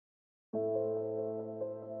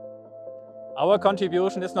Our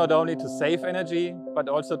contribution is not only to save energy, but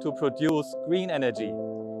also to produce green energy.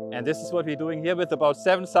 And this is what we're doing here with about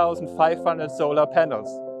 7,500 solar panels.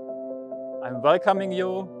 I'm welcoming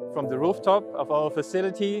you from the rooftop of our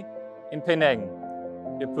facility in Penang.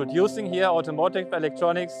 We're producing here automotive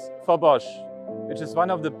electronics for Bosch, which is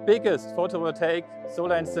one of the biggest photovoltaic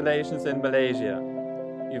solar installations in Malaysia.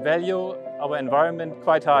 We value our environment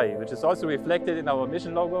quite high, which is also reflected in our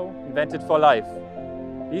mission logo, Invented for Life.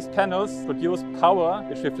 These panels produce power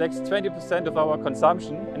which reflects 20% of our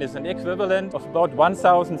consumption and is an equivalent of about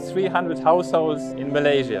 1,300 households in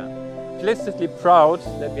Malaysia. Implicitly proud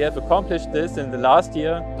that we have accomplished this in the last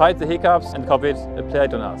year, despite the hiccups and COVID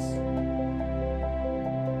applied on us.